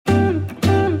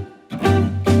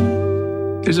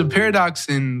There's a paradox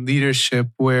in leadership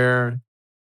where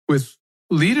with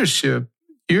leadership,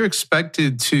 you're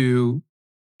expected to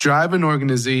drive an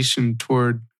organization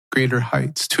toward greater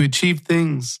heights, to achieve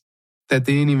things that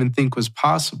they didn't even think was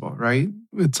possible, right?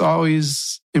 It's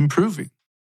always improving.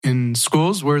 In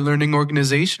schools, we're learning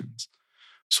organizations.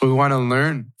 So we want to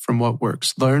learn from what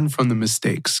works, learn from the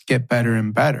mistakes, get better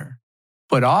and better.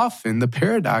 But often the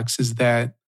paradox is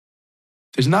that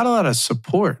there's not a lot of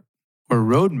support or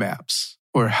roadmaps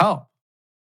or help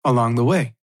along the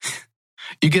way.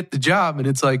 You get the job and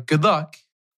it's like, good luck.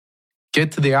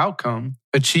 Get to the outcome,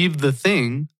 achieve the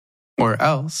thing or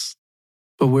else.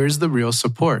 But where's the real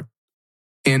support?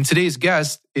 And today's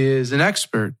guest is an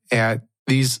expert at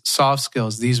these soft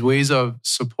skills, these ways of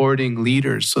supporting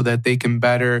leaders so that they can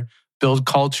better build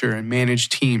culture and manage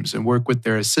teams and work with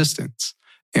their assistants.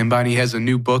 And Bonnie has a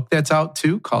new book that's out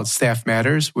too called Staff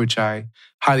Matters, which I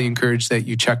highly encourage that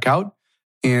you check out.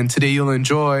 And today you'll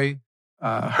enjoy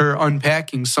her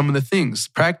unpacking some of the things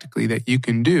practically that you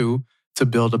can do to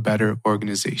build a better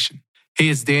organization. Hey,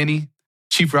 it's Danny,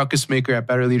 Chief Ruckus Maker at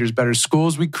Better Leaders, Better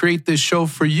Schools. We create this show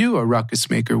for you, a ruckus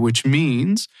maker, which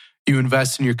means you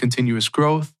invest in your continuous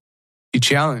growth, you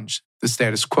challenge the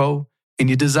status quo, and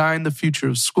you design the future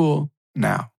of school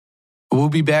now. We'll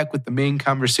be back with the main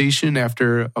conversation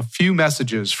after a few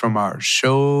messages from our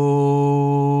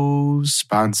show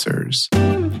sponsors.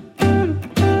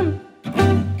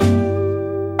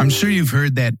 I'm sure you've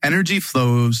heard that energy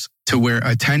flows to where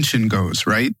attention goes,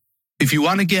 right? If you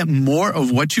want to get more of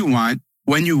what you want,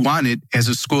 when you want it as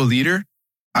a school leader,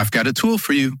 I've got a tool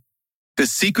for you. The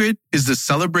secret is to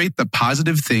celebrate the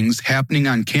positive things happening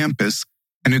on campus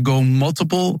and to go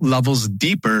multiple levels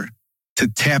deeper to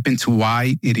tap into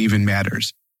why it even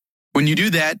matters. When you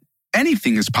do that,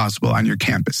 anything is possible on your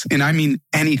campus, and I mean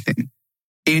anything.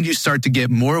 And you start to get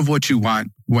more of what you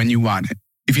want when you want it.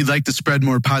 If you'd like to spread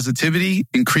more positivity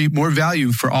and create more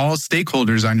value for all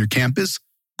stakeholders on your campus,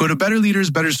 go to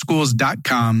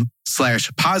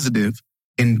betterleadersbetterschools.com/positive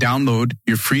and download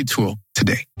your free tool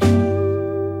today.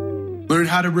 Learn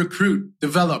how to recruit,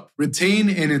 develop, retain,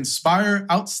 and inspire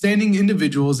outstanding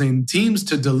individuals and teams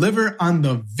to deliver on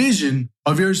the vision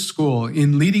of your school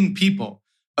in leading people.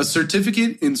 A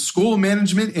certificate in school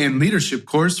management and leadership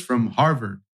course from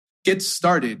Harvard. Get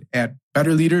started at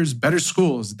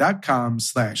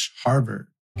betterleadersbetterschools.com/Harvard.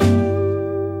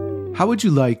 How would you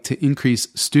like to increase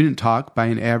student talk by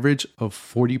an average of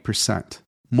 40%?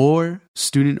 More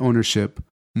student ownership,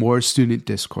 more student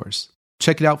discourse.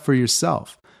 Check it out for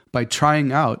yourself by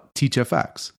trying out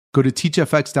TeachFX. Go to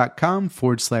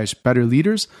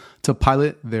teachfx.com/betterleaders to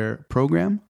pilot their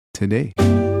program today.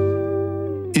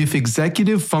 If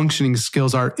executive functioning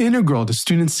skills are integral to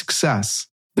student success,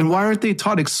 then why aren't they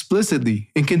taught explicitly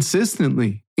and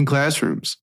consistently in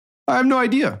classrooms? I have no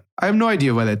idea.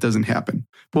 why that doesn't happen.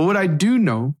 But what I do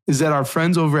know is that our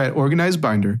friends over at Organized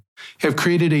Binder have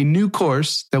created a new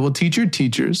course that will teach your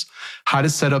teachers how to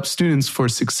set up students for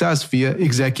success via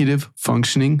executive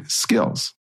functioning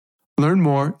skills. Learn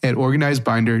more at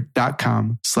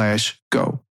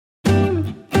organizedbinder.com/go.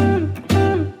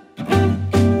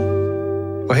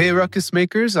 Well, hey, Ruckus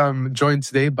Makers. I'm joined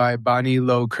today by Bonnie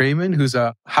Lowe-Kramen, who's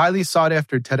a highly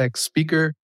sought-after TEDx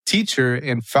speaker, teacher,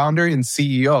 and founder and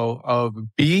CEO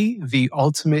of Be the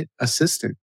Ultimate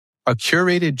Assistant, a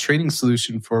curated training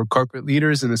solution for corporate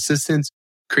leaders and assistants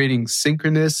creating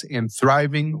synchronous and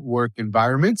thriving work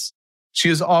environments. She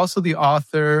is also the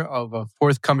author of a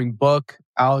forthcoming book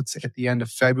out at the end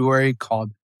of February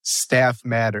called Staff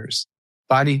Matters.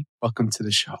 Bonnie, welcome to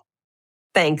the show.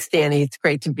 Thanks, Danny. It's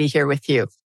great to be here with you.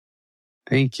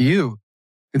 Thank you.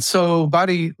 And so,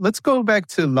 Bonnie, let's go back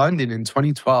to London in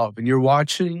 2012, and you're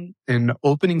watching an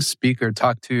opening speaker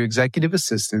talk to executive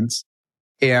assistants,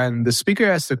 and the speaker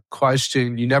asked a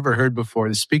question you never heard before.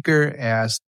 The speaker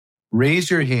asked, raise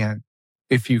your hand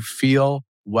if you feel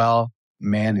well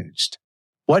managed.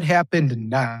 What happened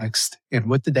next, and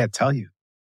what did that tell you?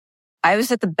 I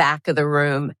was at the back of the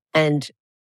room, and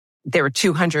there were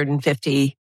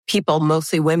 250 people,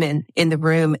 mostly women, in the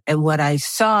room, and what I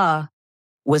saw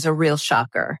was a real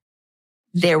shocker.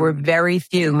 There were very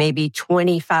few, maybe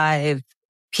 25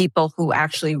 people who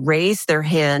actually raised their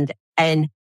hand. And,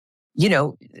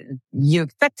 you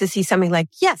expect to see something like,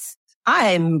 yes,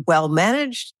 I'm well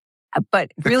managed.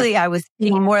 But really, I was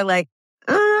seeing more like,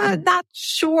 not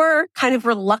sure, kind of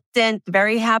reluctant,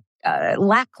 very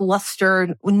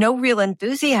lackluster, no real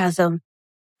enthusiasm.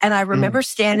 And I remember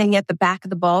standing at the back of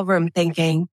the ballroom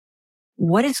thinking,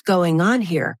 what is going on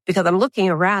here? Because I'm looking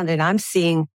around and I'm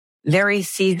seeing very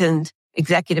seasoned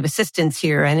executive assistants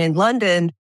here. And in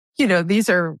London, these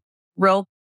are real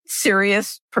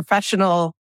serious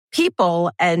professional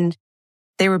people and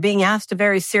they were being asked a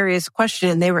very serious question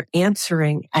and they were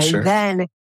answering. And then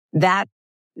that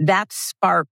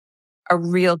sparked a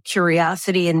real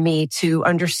curiosity in me to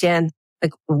understand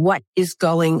like what is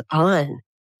going on.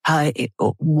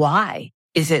 Why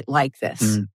is it like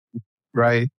this?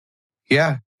 Right.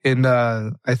 Yeah. And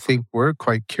I think we're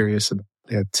quite curious about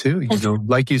that too. You know,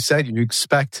 like you said, you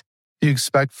expect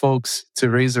folks to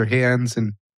raise their hands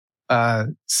and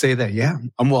say that, yeah,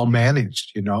 I'm well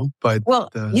managed, you know. But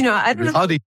I don't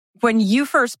know when you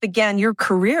first began your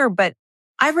career, but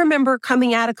I remember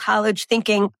coming out of college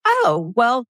thinking, oh,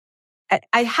 well,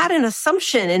 I had an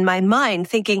assumption in my mind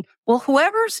thinking, well,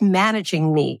 whoever's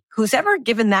managing me, who's ever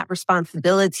given that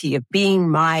responsibility of being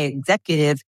my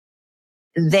executive,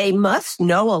 they must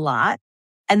know a lot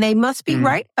and they must be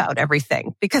right about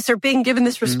everything because they're being given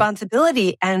this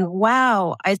responsibility. And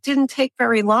wow, it didn't take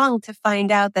very long to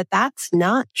find out that that's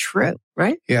not true,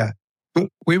 right? Yeah.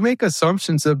 We make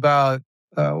assumptions about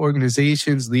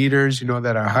organizations, leaders, you know,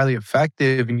 that are highly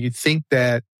effective. And you think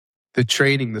that the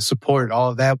training, the support,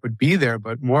 all of that would be there.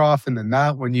 But more often than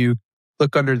not, when you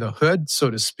look under the hood, so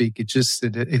to speak,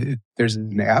 there's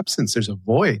an absence, there's a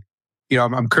void. You know,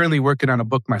 I'm currently working on a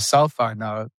book myself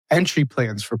on entry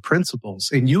plans for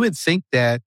principals. And you would think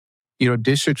that, you know,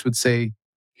 districts would say,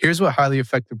 here's what highly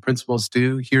effective principals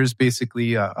do. Here's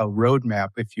basically a roadmap,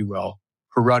 if you will,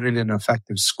 for running an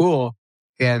effective school.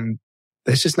 And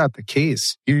that's just not the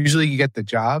case. Usually you get the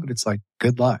job and it's like,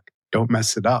 good luck. Don't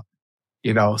mess it up.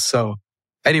 You know, so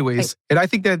anyways, and I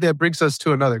think that brings us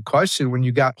to another question. When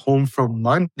you got home from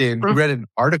London, you read an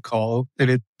article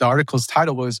and the article's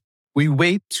title was, "We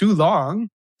wait too long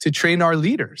to train our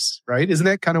leaders," right? Isn't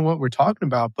that kind of what we're talking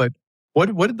about? But what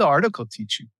did the article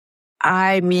teach you?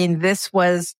 I mean, this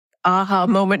was aha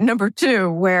moment number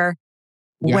 2, where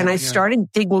when I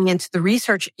started digging into the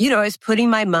research, you know, I was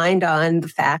putting my mind on the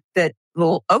fact that,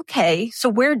 well, okay, so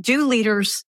where do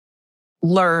leaders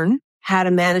learn how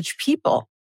to manage people?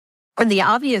 And the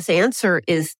obvious answer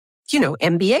is, you know,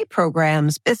 MBA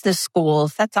programs, business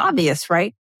schools. That's obvious,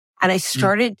 right? And I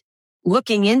started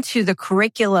looking into the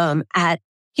curriculum at,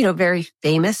 you know, very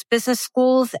famous business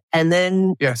schools and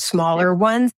then smaller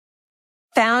ones.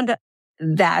 Found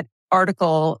that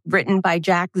article written by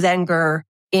Jack Zenger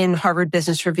in Harvard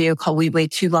Business Review called "We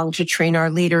Wait Too Long to Train Our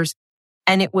Leaders."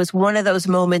 And it was one of those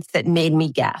moments that made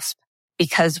me gasp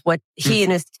because what he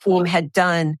and his team had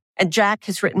done. And Jack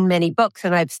has written many books,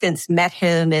 and I've since met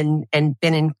him and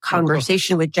been in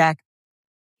conversation with Jack.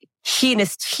 He and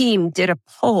his team did a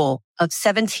poll of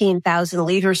 17,000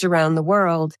 leaders around the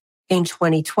world in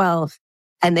 2012,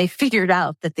 and they figured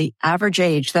out that the average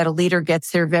age that a leader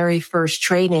gets their very first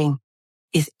training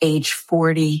is age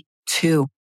 42.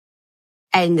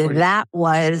 And it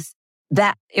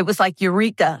was like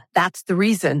eureka. That's the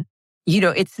reason. You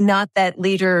know, it's not that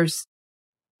leaders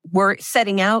were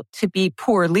setting out to be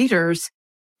poor leaders.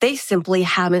 They simply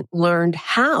haven't learned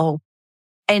how.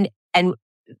 And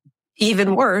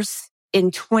even worse,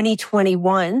 in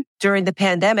 2021, during the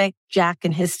pandemic, Jack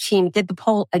and his team did the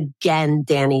poll again,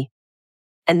 Danny.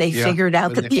 And they figured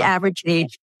out that the average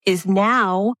age is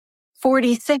now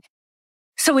 46.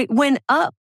 So it went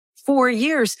up 4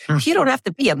 years. You don't have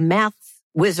to be a math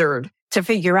wizard to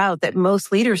figure out that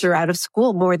most leaders are out of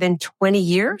school more than 20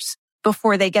 years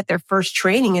before they get their first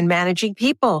training in managing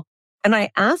people. And I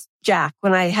asked Jack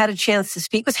when I had a chance to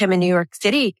speak with him in New York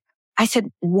City, I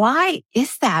said, why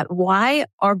is that? Why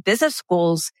are business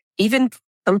schools, even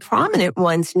some prominent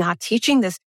ones, not teaching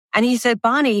this? And he said,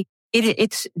 Bonnie,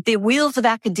 it's the wheels of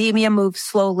academia move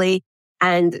slowly.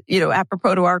 And, you know,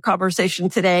 apropos to our conversation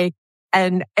today,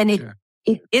 and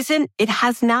it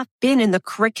has not been in the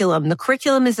curriculum. The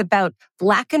curriculum is about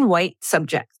black and white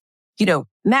subjects, you know,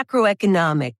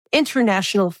 macroeconomic,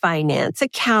 international finance,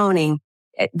 accounting,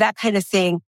 that kind of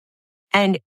thing.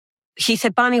 And he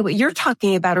said, Bonnie, what you're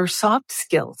talking about are soft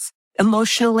skills,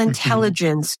 emotional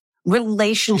intelligence,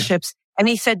 relationships. And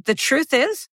he said, the truth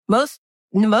is most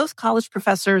college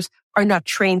professors are not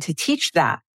trained to teach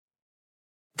that.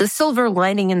 The silver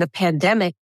lining in the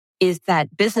pandemic is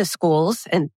that business schools,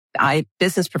 and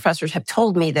business professors have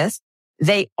told me this,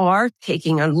 they are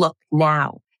taking a look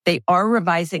now. They are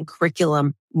revising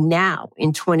curriculum now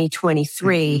in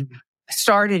 2023,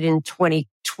 started in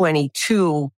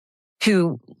 2022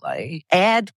 to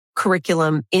add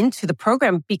curriculum into the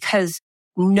program because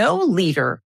no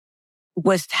leader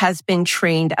has been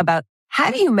trained about how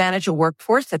do you manage a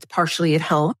workforce that's partially at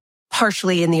home,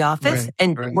 partially in the office,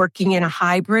 working in a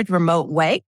hybrid remote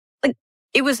way. Like,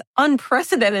 it was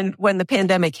unprecedented when the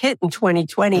pandemic hit in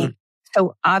 2020.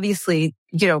 So obviously,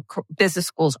 you know, business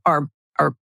schools are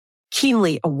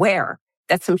keenly aware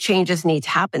that some changes need to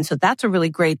happen. So that's a really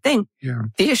great thing. Yeah.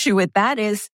 The issue with that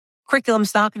is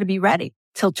curriculum's not going to be ready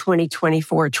till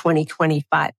 2024,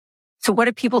 2025. So what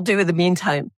do people do in the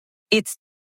meantime? It's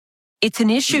an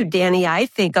issue, Danny, I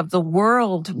think, of the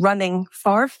world running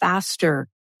far faster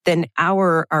than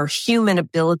our human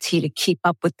ability to keep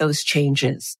up with those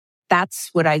changes. That's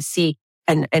what I see.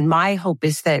 And my hope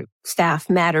is that Staff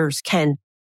Matters can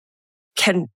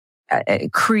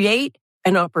create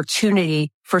an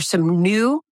opportunity for some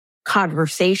new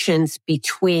conversations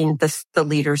between the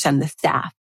leaders and the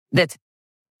staff that's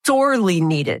sorely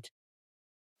needed,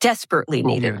 desperately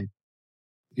needed.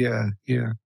 Yeah.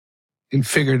 And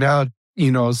figured out,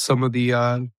 some of the,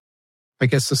 I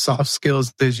guess the soft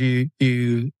skills that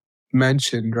you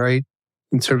mentioned, right?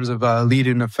 In terms of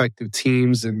leading effective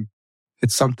teams, and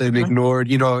it's something ignored.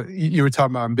 You were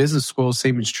talking about in business school,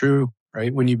 same is true,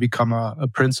 right? When you become a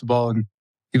principal and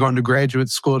you're going to graduate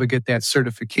school to get that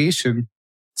certification,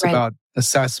 it's about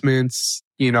assessments,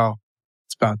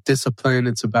 it's about discipline,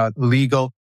 it's about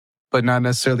legal, but not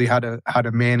necessarily how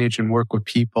to manage and work with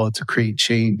people to create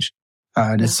change.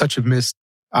 And it's such a missed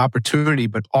opportunity,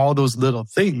 but all those little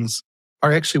things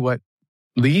are actually what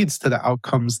leads to the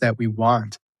outcomes that we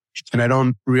want. And I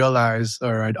don't realize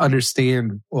or I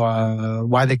understand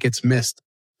why that gets missed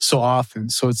so often.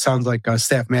 So it sounds like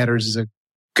Staff Matters is a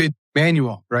good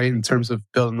manual, right? In terms of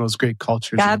building those great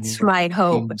cultures. That's my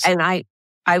hope. Teams. And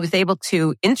I was able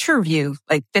to interview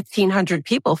like 1,500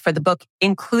 people for the book,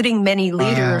 including many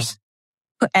leaders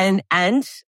and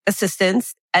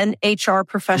assistants and HR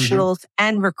professionals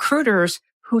and recruiters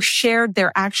who shared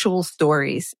their actual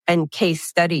stories and case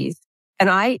studies. And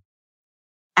I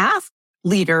asked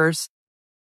leaders,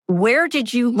 where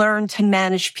did you learn to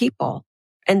manage people?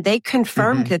 And they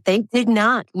confirmed that they did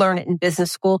not learn it in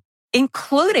business school,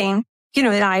 including,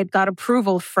 that I had got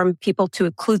approval from people to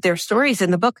include their stories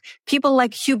in the book. People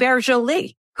like Hubert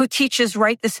Joly, who teaches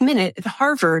right this minute at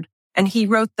Harvard, and he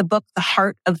wrote the book, The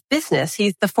Heart of Business.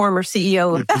 He's the former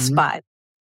CEO of Best Buy.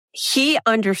 He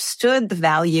understood the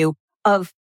value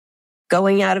of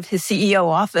going out of his CEO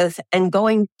office and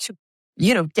going to,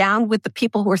 down with the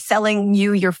people who are selling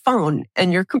you your phone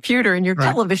and your computer and your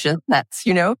television sets,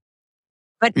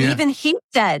 But even he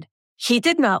said he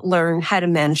did not learn how to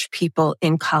manage people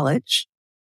in college.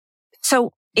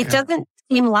 So it doesn't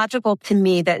seem logical to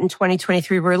me that in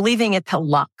 2023, we're leaving it to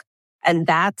luck. And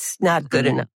that's not good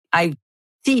enough. I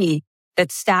see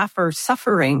that staff are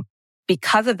suffering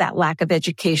because of that lack of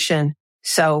education.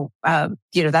 So,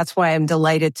 that's why I'm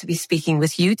delighted to be speaking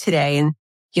with you today. And,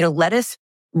 let us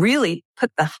really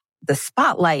put the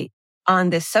spotlight on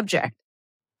this subject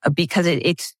because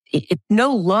it's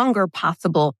no longer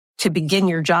possible to begin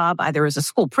your job either as a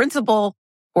school principal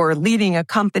or leading a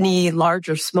company, large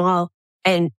or small,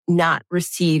 and not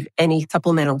receive any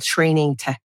supplemental training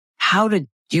to how to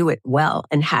do it well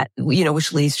and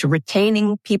which leads to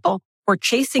retaining people or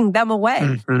chasing them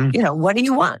away. What do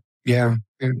you want? Yeah.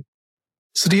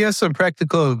 So do you have some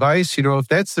practical advice? If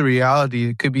that's the reality,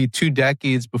 it could be 2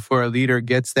 decades before a leader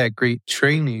gets that great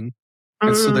training.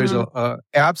 And so there's a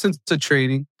absence of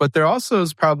training, but there also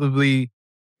is probably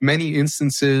many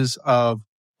instances of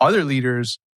other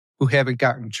leaders who haven't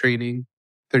gotten training.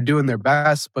 They're doing their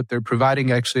best, but they're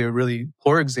providing actually a really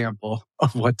poor example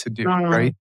of what to do,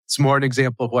 right? It's more an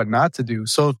example of what not to do.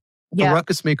 So the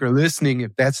ruckus maker listening,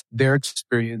 if that's their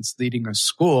experience leading a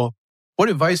school, what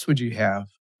advice would you have?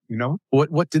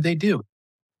 What did they do?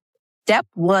 Step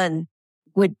 1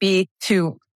 would be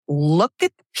to look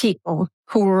at the people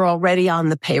who are already on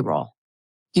the payroll.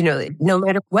 No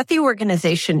matter what the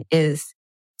organization is,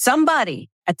 somebody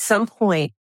at some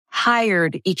point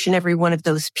hired each and every one of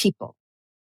those people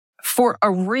for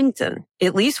a reason,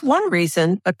 at least one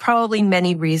reason, but probably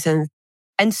many reasons.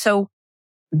 And so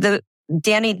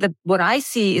Danny, what I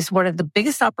see is one of the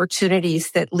biggest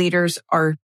opportunities that leaders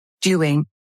are doing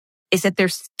is that they're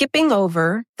skipping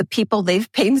over the people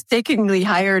they've painstakingly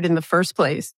hired in the first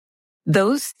place.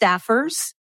 Those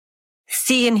staffers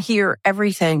see and hear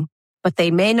everything, but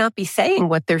they may not be saying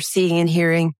what they're seeing and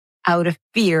hearing out of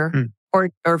fear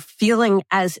or feeling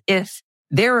as if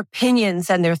their opinions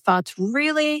and their thoughts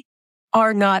really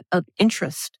are not of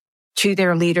interest to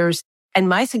their leaders. And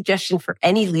my suggestion for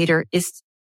any leader is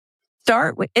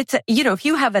start with, if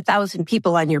you have 1,000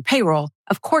 people on your payroll,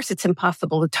 of course it's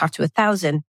impossible to talk to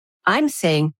 1,000. I'm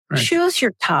saying choose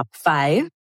your top 5,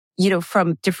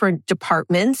 from different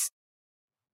departments,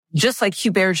 just like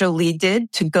Hubert Joly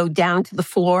did, to go down to the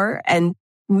floor and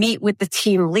meet with the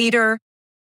team leader,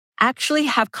 actually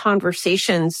have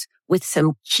conversations with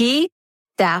some key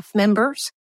staff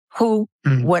members who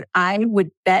what I would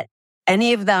bet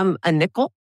any of them a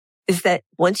nickel is that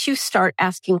once you start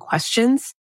asking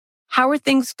questions, how are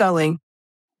things going?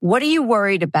 What are you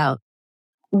worried about?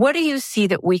 What do you see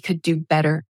that we could do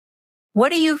better? What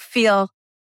do you feel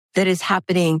that is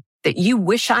happening that you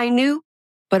wish I knew,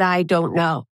 but I don't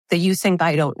know, that you think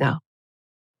I don't know?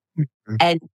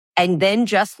 And then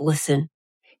just listen.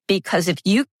 Because if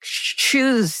you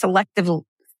choose selectively,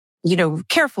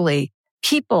 carefully,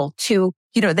 people to,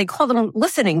 they call them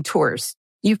listening tours.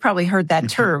 You've probably heard that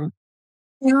term.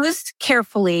 Choose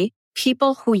carefully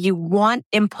people who you want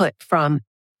input from.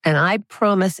 And I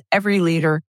promise every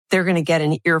leader, they're going to get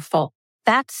an earful.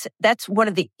 That's one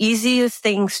of the easiest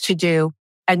things to do.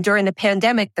 And during the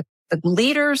pandemic, the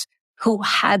leaders who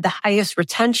had the highest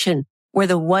retention were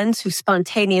the ones who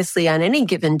spontaneously on any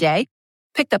given day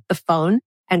picked up the phone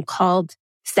and called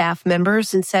staff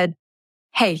members and said,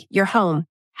 "Hey, you're home.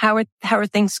 How are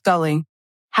things going?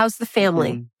 How's the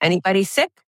family? Anybody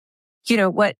sick?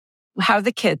 How are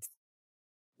the kids?"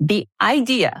 The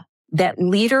idea that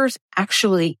leaders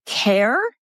actually care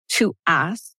to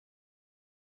ask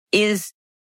is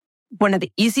one of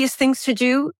the easiest things to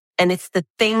do. And it's the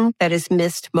thing that is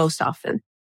missed most often.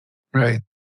 Right.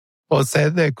 Well, it's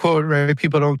that quote, right?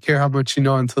 People don't care how much you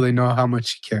know until they know how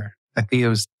much you care. I think it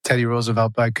was Teddy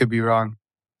Roosevelt, but I could be wrong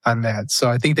on that. So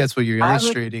I think that's what you're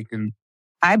illustrating.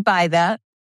 I buy that.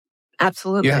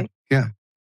 Absolutely. Yeah.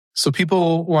 So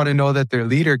people want to know that their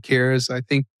leader cares. I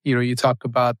think, you talk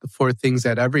about the 4 things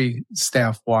that every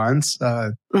staff wants.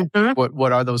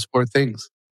 What are those 4 things?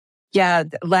 Yeah.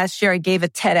 Last year I gave a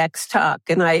TEDx talk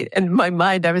and in my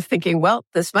mind, I was thinking, well,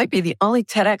 this might be the only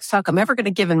TEDx talk I'm ever going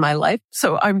to give in my life.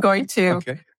 So I'm going to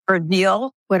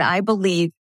reveal what I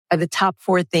believe are the top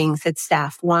 4 things that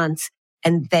staff wants.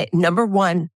 And that number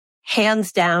 1,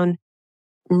 hands down,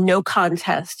 no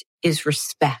contest, is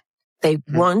respect. They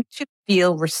want to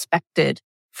feel respected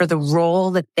for the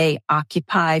role that they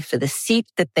occupy, for the seat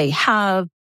that they have.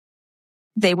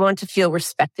 They want to feel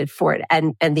respected for it.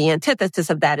 And the antithesis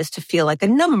of that is to feel like a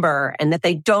number and that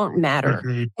they don't matter.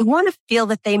 They want to feel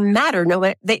that they matter.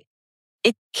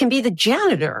 It can be the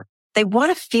janitor. They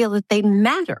want to feel that they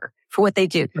matter for what they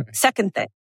do. Right. Second thing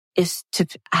is to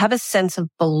have a sense of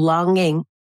belonging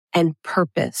and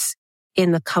purpose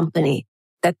in the company,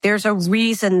 that there's a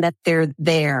reason that they're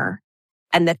there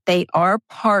and that they are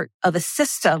part of a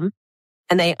system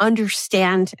and they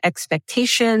understand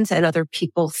expectations and other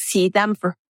people see them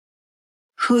for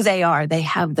who they are. They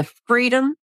have the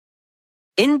freedom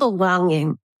in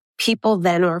belonging. People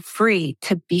then are free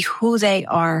to be who they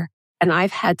are. And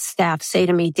I've had staff say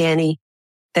to me, Danny,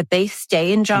 that they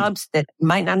stay in jobs that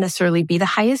might not necessarily be the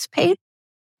highest paid,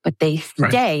 but they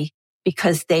stay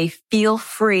because they feel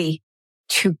free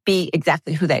to be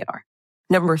exactly who they are.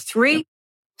 Number 3,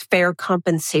 fair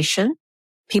compensation.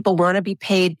 People want to be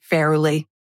paid fairly.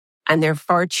 And there are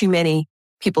far too many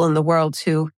people in the world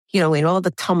who, in all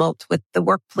the tumult with the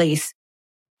workplace,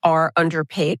 are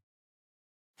underpaid.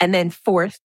 And then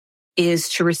 4th is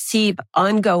to receive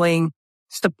ongoing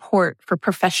support for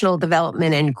professional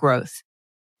development and growth.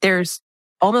 There's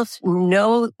almost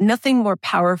nothing more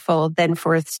powerful than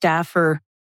for a staffer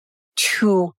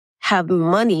to have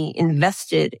money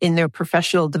invested in their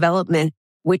professional development,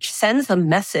 which sends a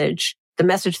message. The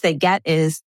message they get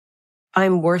is,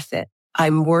 I'm worth it.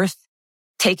 I'm worth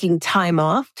taking time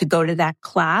off to go to that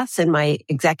class, and my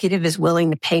executive is willing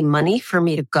to pay money for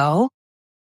me to go.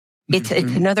 It's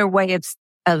another way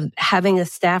of having a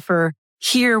staffer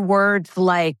hear words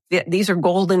like, these are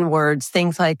golden words,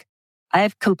 things like, I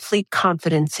have complete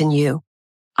confidence in you.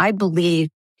 I believe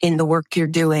in the work you're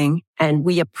doing and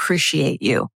we appreciate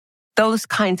you. Those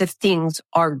kinds of things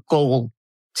are gold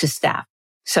to staff.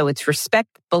 So it's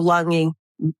respect, belonging,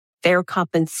 fair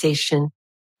compensation,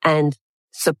 and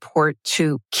support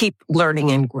to keep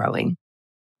learning and growing.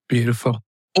 Beautiful.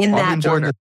 In that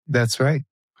order. That's right.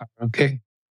 Okay.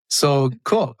 So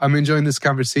cool. I'm enjoying this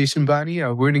conversation, Bonnie.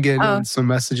 We're going to get into some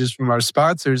messages from our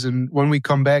sponsors. And when we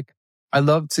come back, I'd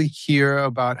love to hear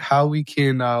about how we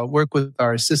can work with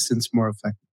our assistants more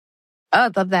effectively. Oh,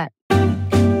 I love that.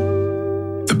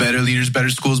 The Better Leaders, Better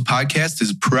Schools podcast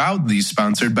is proudly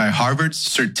sponsored by Harvard's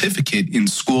Certificate in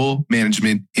School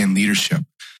Management and Leadership.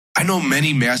 I know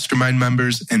many mastermind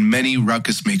members and many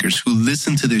ruckus makers who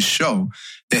listen to this show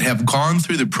that have gone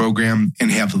through the program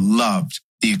and have loved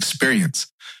the experience.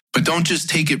 But don't just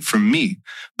take it from me.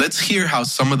 Let's hear how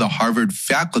some of the Harvard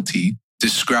faculty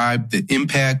describe the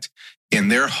impact and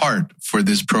their heart for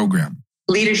this program.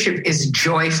 Leadership is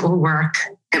joyful work,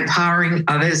 empowering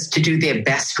others to do their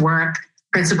best work.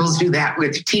 Principals do that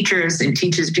with teachers, and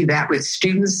teachers do that with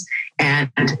students,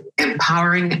 and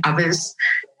empowering others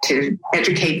to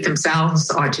educate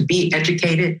themselves or to be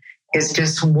educated is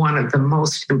just one of the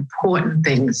most important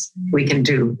things we can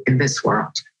do in this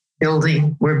world.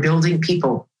 We're building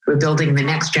people. We're building the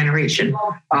next generation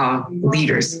of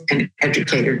leaders and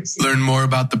educators. Learn more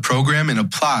about the program and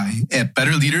apply at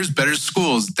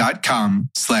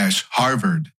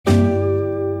betterleadersbetterschools.com/Harvard.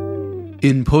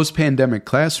 In post-pandemic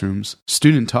classrooms,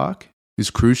 student talk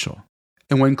is crucial.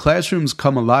 And when classrooms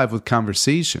come alive with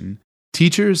conversation,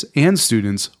 teachers and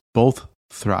students both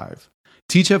thrive.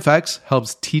 TeachFX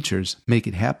helps teachers make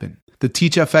it happen. The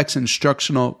TeachFX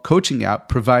instructional coaching app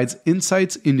provides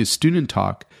insights into student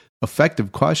talk,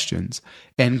 effective questions,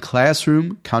 and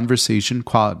classroom conversation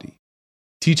quality.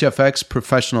 TeachFX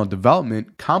professional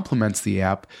development complements the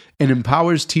app and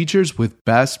empowers teachers with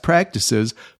best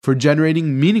practices for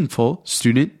generating meaningful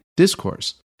student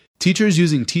discourse. Teachers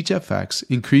using TeachFX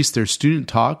increase their student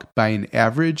talk by an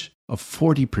average of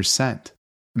 40%.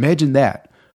 Imagine that,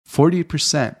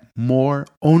 40% more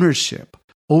ownership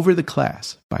over the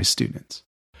class by students.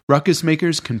 Ruckus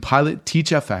makers can pilot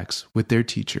TeachFX with their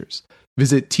teachers.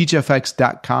 Visit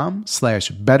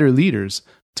teachfx.com/betterleaders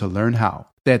to learn how.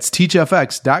 That's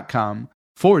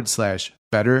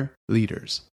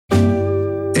teachfx.com/betterleaders.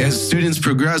 As students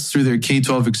progress through their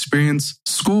K-12 experience,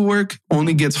 schoolwork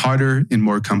only gets harder and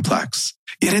more complex.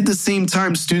 Yet at the same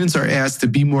time, students are asked to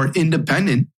be more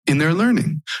independent in their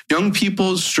learning. Young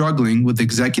people struggling with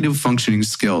executive functioning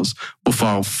skills will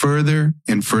fall further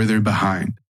and further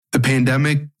behind. The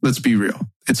pandemic, let's be real,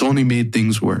 it's only made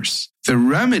things worse. The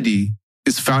remedy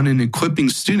is found in equipping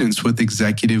students with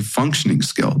executive functioning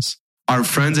skills. Our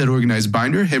friends at Organized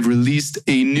Binder have released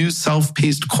a new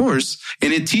self-paced course,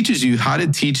 and it teaches you how to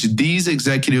teach these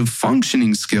executive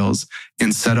functioning skills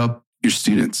and set up your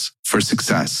students for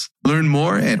success. Learn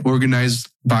more at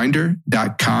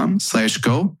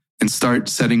organizedbinder.com/go and start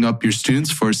setting up your students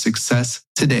for success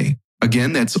today.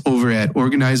 Again, that's over at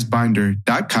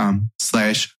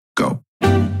organizedbinder.com/go.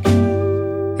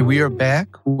 And we are back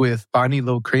with Bonnie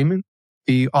Loh-Kramen,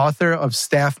 the author of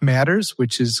Staff Matters,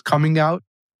 which is coming out.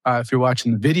 If you're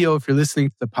watching the video, if you're listening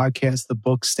to the podcast, the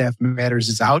book Staff Matters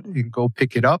is out. You can go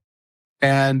pick it up.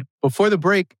 And before the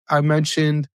break, I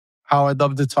mentioned how I'd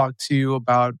love to talk to you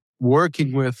about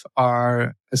working with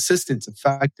our assistants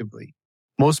effectively.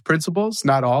 Most principals,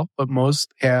 not all, but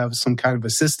most have some kind of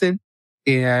assistant.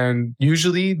 And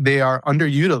usually they are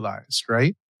underutilized,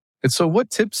 right? And so what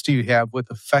tips do you have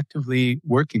with effectively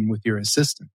working with your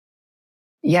assistant?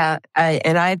 Yeah,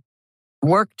 I've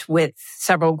worked with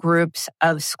several groups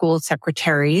of school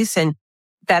secretaries, and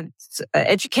that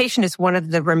education is one of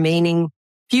the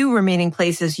few remaining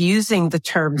places using the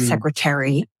term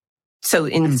secretary. So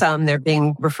in some, they're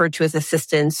being referred to as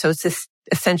assistants. So it's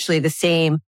essentially the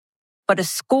same. But a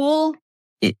school,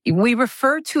 we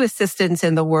refer to assistants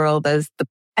in the world as the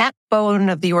backbone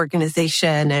of the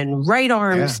organization and right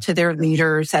arms to their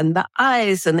leaders and the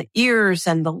eyes and the ears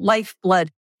and the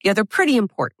lifeblood. Yeah, they're pretty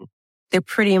important. They're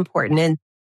pretty important.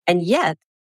 And yet,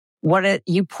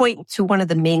 you point to one of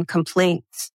the main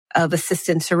complaints of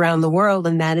assistants around the world,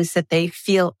 and that is that they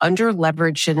feel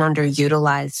underleveraged and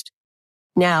underutilized.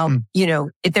 Now,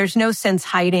 there's no sense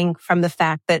hiding from the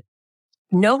fact that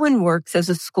no one works as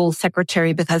a school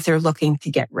secretary because they're looking to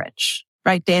get rich.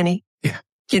 Right, Danny? Yeah.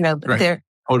 Right.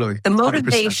 Totally. The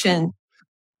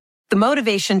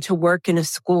motivation to work in a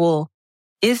school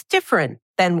is different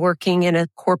than working in a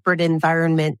corporate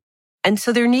environment. And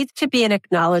so there needs to be an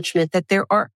acknowledgement that there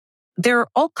are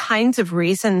all kinds of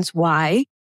reasons why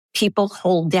people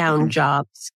hold down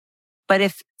jobs. But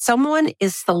if someone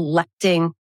is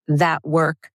selecting that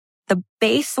work, the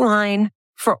baseline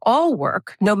for all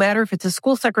work, no matter if it's a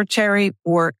school secretary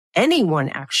or anyone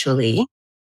actually,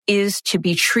 is to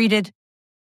be treated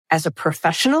as a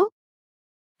professional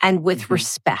and with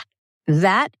respect.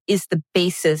 That is the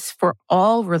basis for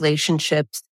all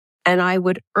relationships. And I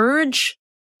would urge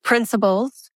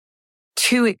principals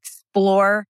to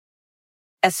explore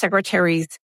as secretaries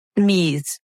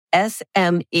SME,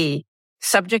 SME,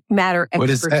 subject matter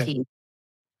expertise.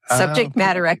 Subject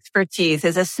matter expertise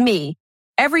is a SME.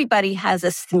 Everybody has a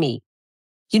SME.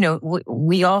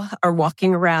 We all are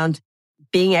walking around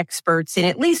being experts in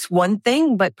at least one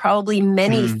thing, but probably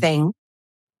many things.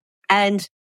 And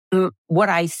what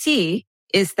I see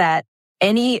is that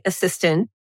any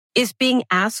assistant is being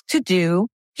asked to do,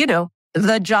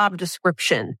 the job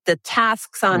description, the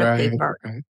tasks on a paper.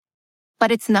 Right. But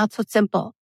it's not so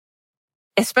simple,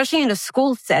 especially in a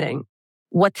school setting.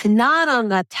 What's not on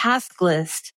that task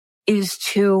list is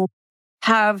to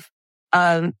have,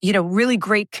 really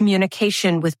great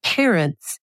communication with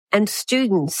parents and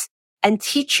students and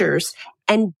teachers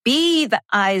and be the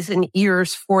eyes and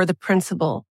ears for the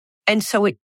principal. And so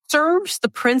it serves the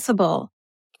principal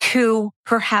to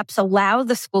perhaps allow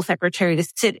the school secretary to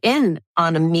sit in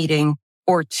on a meeting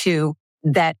or two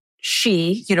that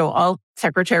she, all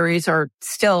secretaries are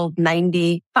still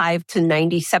 95 to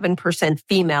 97%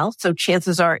 female. So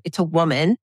chances are it's a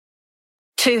woman.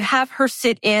 To have her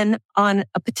sit in on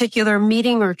a particular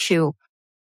meeting or two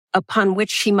upon which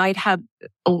she might have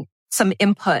some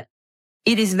input.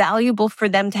 It is valuable for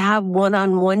them to have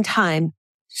one-on-one time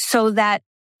so that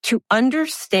to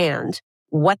understand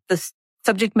what the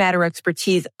subject matter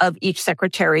expertise of each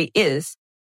secretary is.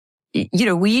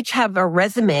 We each have a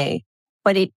resume,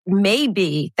 but it may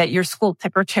be that your school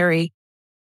secretary,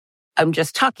 I'm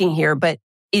just talking here, but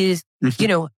is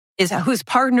whose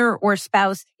partner or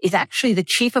spouse is actually the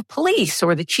chief of police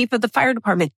or the chief of the fire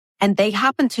department. And they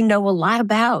happen to know a lot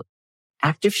about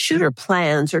active shooter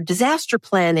plans or disaster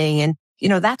planning. And,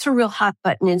 that's a real hot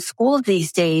button in school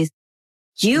these days.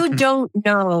 You don't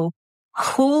know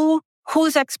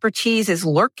whose expertise is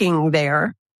lurking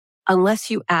there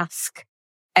unless you ask.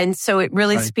 And so it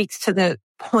really speaks to the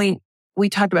point we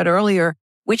talked about earlier,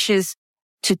 which is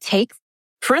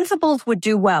principals would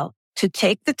do well to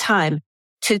take the time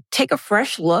to take a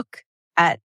fresh look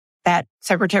at that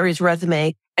secretary's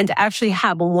resume and to actually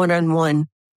have a one-on-one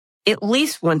at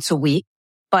least once a week.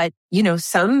 But,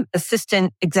 some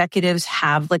assistant executives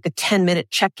have like a 10-minute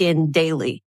check-in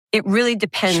daily. It really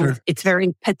depends. Sure. It's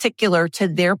very particular to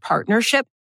their partnership.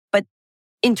 But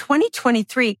in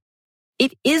 2023,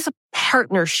 it is a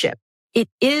partnership.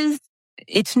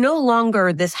 It's no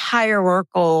longer this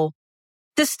hierarchical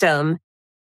system,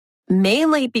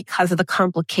 mainly because of the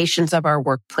complications of our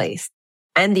workplace.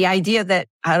 And the idea that,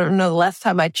 I don't know, the last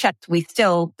time I checked, we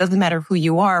still, doesn't matter who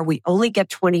you are, we only get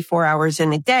 24 hours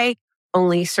in a day,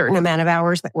 only a certain amount of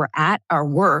hours that we're at our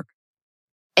work.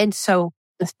 And so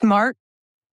the smart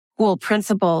school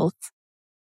principals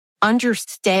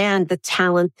understand the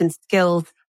talents and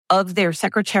skills of their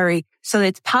secretary so that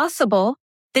it's possible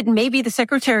that maybe the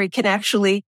secretary can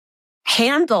actually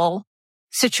handle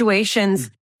situations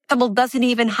principal doesn't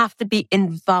even have to be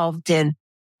involved in,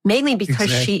 mainly because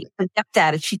she's adept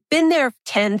at it. She's been there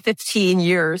 10, 15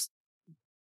 years.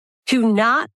 To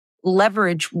not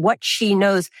leverage what she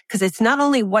knows, because it's not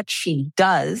only what she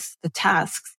does, the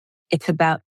tasks, it's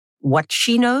about what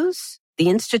she knows, the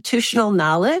institutional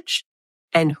knowledge,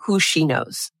 and who she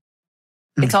knows.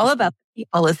 It's all about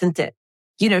people, isn't it?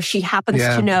 She happens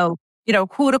to know,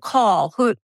 who to call,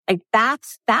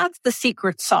 that's the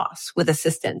secret sauce with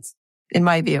assistants, in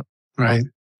my view. Right.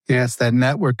 Yes, that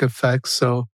network effect.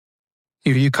 So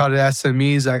you call it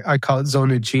SMEs, I call it zone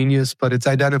of genius, but it's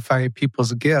identifying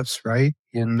people's gifts, right?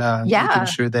 And making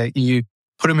sure that you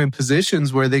put them in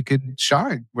positions where they could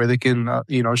shine, where they can,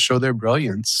 show their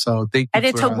brilliance. So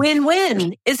it's a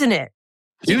win-win, isn't it?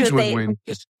 Huge win-win.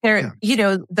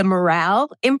 The morale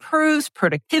improves,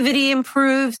 productivity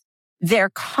improves, their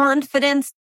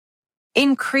confidence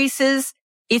increases.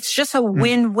 It's just a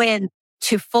win-win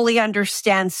to fully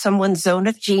understand someone's zone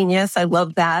of genius. I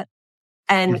love that.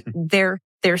 And their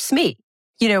SME.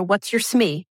 What's your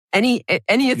SME? Any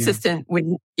assistant,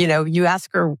 when, you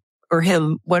ask her or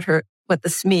him what the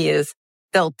SME is,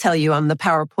 they'll tell you, I'm the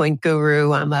PowerPoint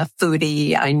guru. I'm a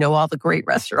foodie. I know all the great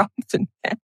restaurants. And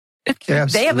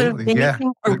they have an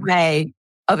amazing array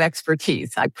of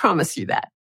expertise. I promise you that.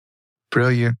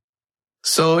 Brilliant.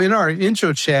 So in our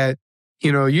intro chat,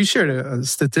 you shared a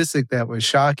statistic that was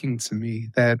shocking to me,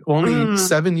 that only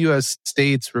 7 U.S.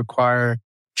 states require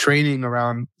training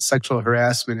around sexual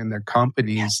harassment in their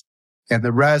companies, and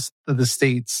the rest of the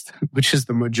states, which is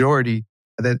the majority,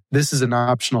 that this is an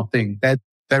optional thing. That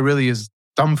really is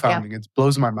dumbfounding. It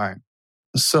blows my mind.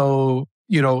 So,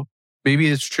 maybe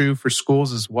it's true for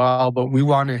schools as well, but we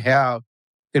want to have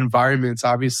environments,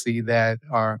 obviously, that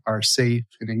are safe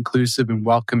and inclusive and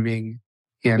welcoming,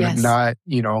 and not,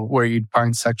 where you'd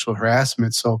find sexual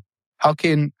harassment. So how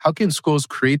can schools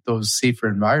create those safer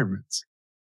environments?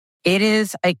 It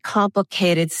is a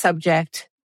complicated subject,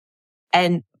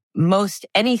 and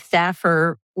any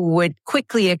staffer would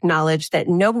quickly acknowledge that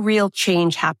no real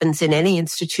change happens in any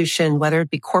institution, whether it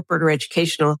be corporate or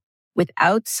educational,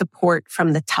 without support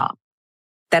from the top.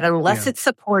 That unless it's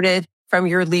supported from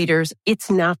your leaders,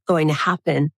 it's not going to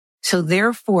happen. So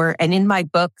therefore, and in my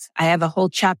books, I have a whole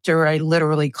chapter, I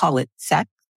literally call it Sex,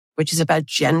 which is about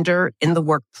gender in the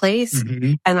workplace.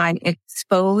 And I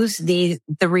expose the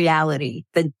reality,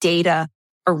 the data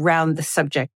around the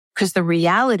subject. Because the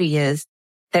reality is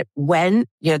that when,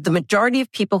 the majority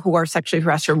of people who are sexually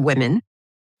harassed are women,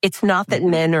 it's not that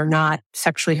men are not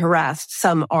sexually harassed.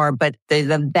 Some are, but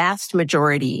the vast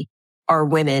majority are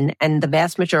women, and the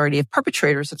vast majority of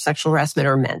perpetrators of sexual harassment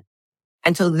are men.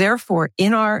 And so therefore,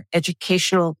 in our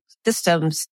educational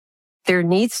systems, there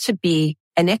needs to be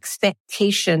an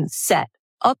expectation set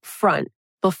up front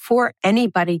before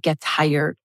anybody gets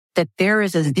hired that there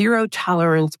is a zero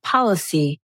tolerance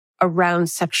policy around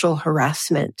sexual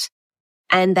harassment,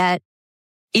 and that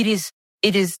it is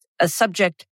a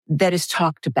subject that is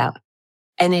talked about,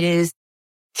 and it is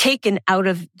taken out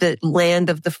of the land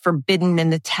of the forbidden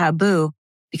and the taboo,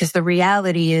 because the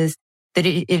reality is that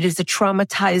it is a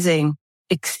traumatizing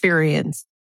experience.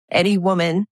 Any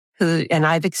woman who, and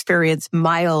I've experienced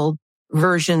mild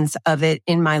versions of it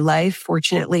in my life,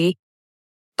 fortunately,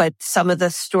 but some of the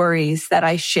stories that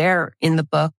I share in the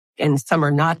book, and some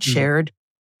are not shared,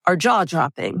 are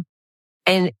jaw-dropping.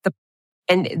 And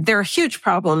there are huge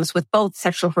problems with both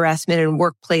sexual harassment and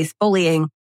workplace bullying.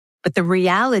 But the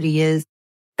reality is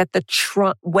that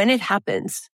when it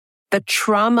happens, the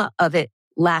trauma of it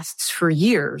lasts for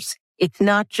years. It's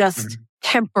not just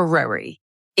temporary.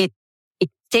 It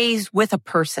stays with a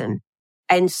person.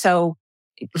 And so,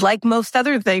 like most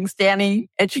other things, Danny,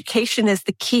 education is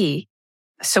the key.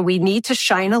 So we need to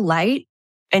shine a light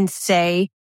and say,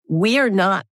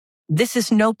 this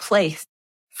is no place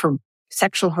for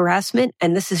sexual harassment,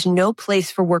 and this is no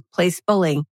place for workplace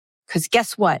bullying. Because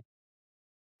guess what?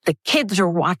 The kids are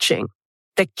watching.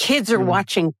 The kids are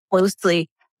watching closely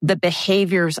the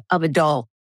behaviors of adults.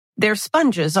 They're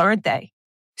sponges, aren't they?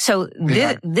 So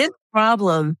this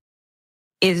problem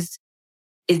is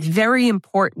very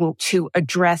important to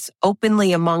address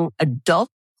openly among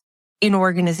adults in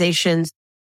organizations,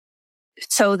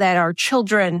 so that our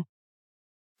children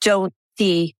don't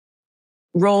see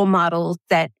role models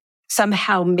that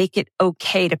somehow make it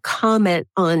okay to comment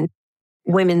on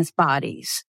women's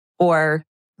bodies, or,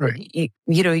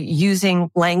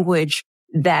 using language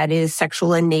that is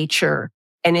sexual in nature.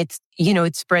 And it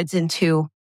spreads into,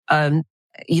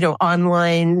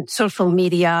 online social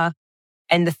media,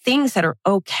 and the things that are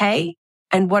okay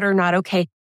and what are not okay.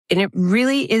 And it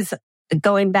really is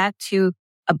going back to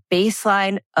a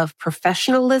baseline of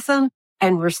professionalism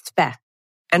and respect.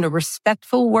 And a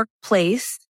respectful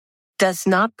workplace does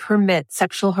not permit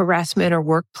sexual harassment or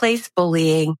workplace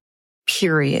bullying,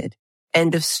 period.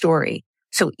 End of story.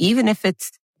 So even if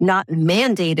it's not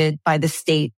mandated by the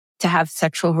state to have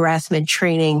sexual harassment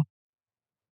training,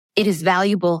 it is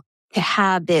valuable to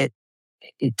have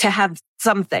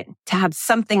something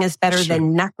is better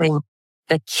than nothing.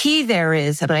 The key there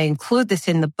is, and I include this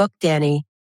in the book, Danny,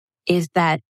 is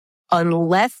that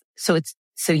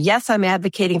yes, I'm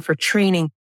advocating for training,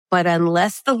 but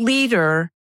unless the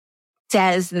leader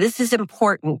says this is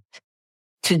important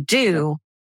to do,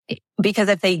 because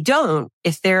if they don't,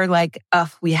 if they're like,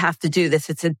 we have to do this,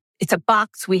 it's a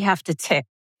box we have to tick.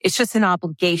 It's just an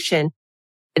obligation,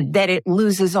 that it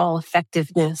loses all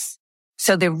effectiveness.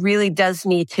 So there really does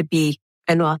need to be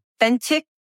an authentic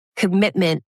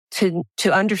commitment to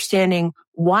understanding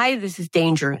why this is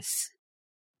dangerous.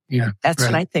 Yeah. That's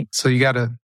what I think. So you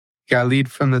gotta lead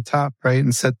from the top, right?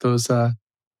 And set those I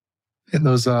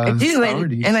do.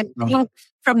 And I think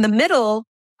from the middle,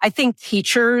 I think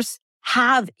teachers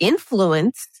have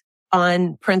influence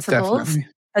on principals,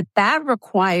 Definitely. but that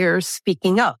requires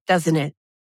speaking up, doesn't it?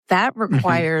 That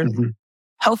requires,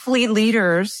 hopefully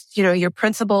leaders, your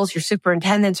principals, your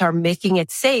superintendents are making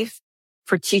it safe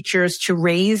for teachers to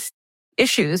raise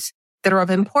issues that are of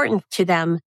importance to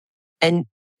them. And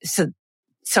so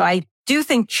I do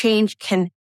think change can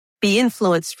be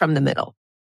influenced from the middle.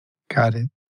 Got it.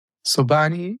 So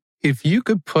Bonnie, if you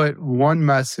could put one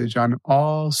message on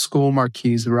all school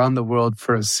marquees around the world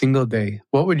for a single day,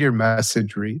 what would your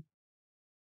message read?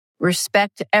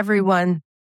 Respect everyone,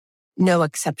 no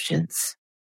exceptions.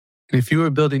 And if you were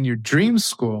building your dream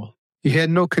school, you had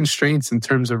no constraints in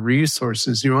terms of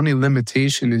resources. Your only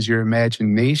limitation is your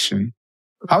imagination.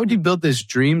 How would you build this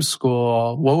dream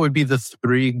school? What would be the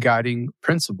 3 guiding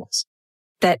principles?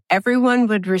 That everyone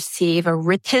would receive a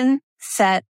written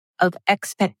set of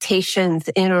expectations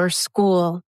in our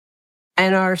school.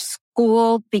 And our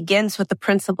school begins with the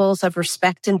principles of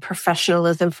respect and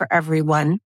professionalism for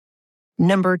everyone.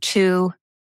 Number 2,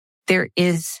 there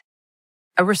is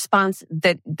a response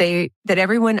that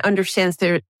everyone understands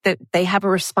that they have a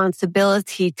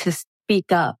responsibility to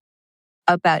speak up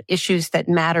about issues that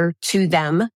matter to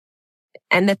them,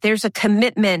 and that there's a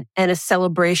commitment and a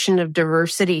celebration of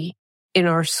diversity in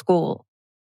our school.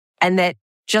 And that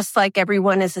just like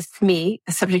everyone is a SME,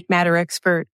 a subject matter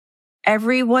expert,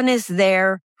 everyone is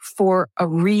there for a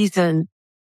reason.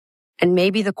 And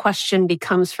maybe the question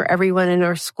becomes for everyone in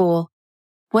our school,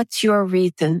 what's your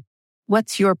reason?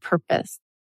 What's your purpose?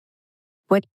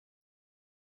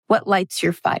 What lights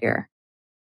your fire?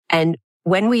 And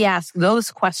when we ask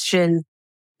those questions,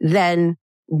 then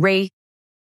race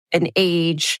and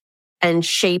age and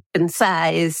shape and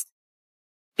size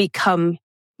become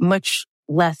much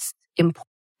less important,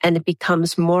 and it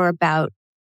becomes more about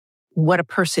what a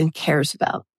person cares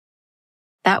about.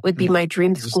 That would be my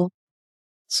dream school.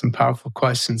 Some powerful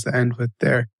questions to end with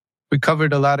there. We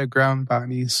covered a lot of ground,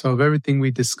 Bonnie. So of everything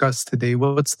we discussed today,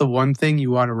 what's the one thing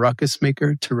you want a ruckus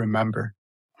maker to remember?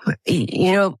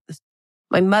 You know,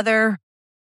 my mother,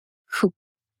 who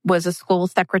was a school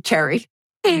secretary,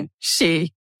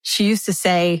 she used to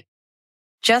say,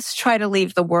 just try to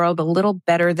leave the world a little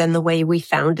better than the way we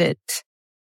found it.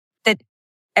 That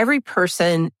every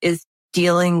person is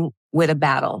dealing with a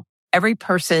battle. Every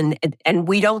person, and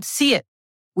we don't see it.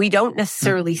 We don't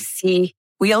necessarily see,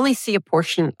 we only see a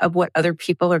portion of what other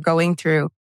people are going through.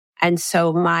 And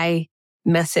so my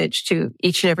message to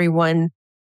each and every one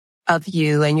of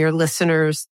you and your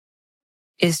listeners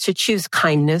is to choose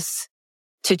kindness,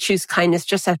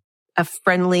 just a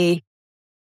friendly,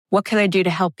 what can I do to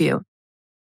help you?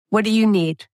 What do you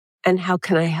need? And how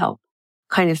can I help?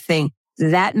 Kind of thing.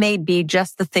 That may be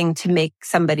just the thing to make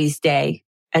somebody's day.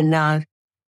 And,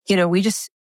 we just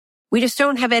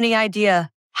don't have any idea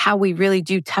how we really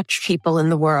do touch people in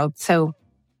the world. So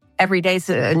every day's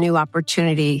a new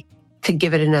opportunity to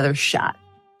give it another shot.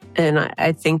 And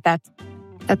I think that's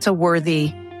a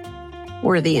worthy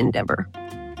endeavor.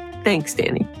 Thanks,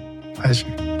 Danny. Pleasure.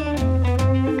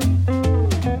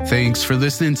 Thanks for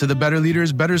listening to the Better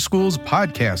Leaders, Better Schools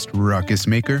podcast, Ruckus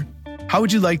Maker. How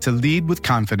would you like to lead with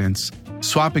confidence,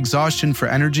 swap exhaustion for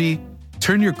energy,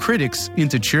 turn your critics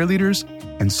into cheerleaders,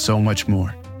 and so much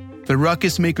more? The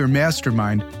Ruckus Maker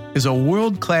Mastermind is a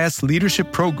world-class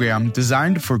leadership program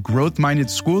designed for growth-minded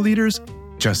school leaders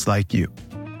just like you.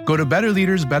 Go to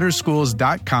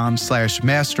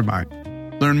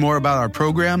betterleadersbetterschools.com/mastermind. Learn more about our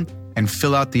program and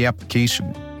fill out the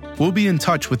application. We'll be in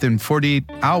touch within 48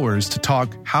 hours to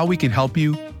talk how we can help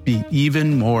you be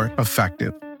even more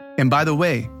effective. And by the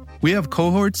way, we have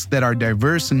cohorts that are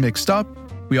diverse and mixed up.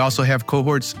 We also have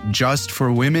cohorts just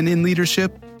for women in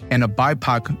leadership and a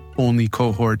BIPOC-only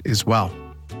cohort as well.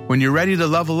 When you're ready to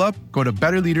level up, go to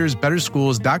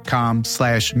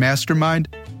betterleadersbetterschools.com/mastermind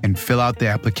and fill out the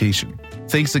application.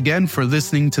 Thanks again for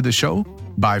listening to the show.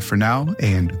 Bye for now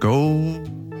and go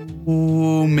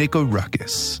make a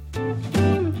ruckus.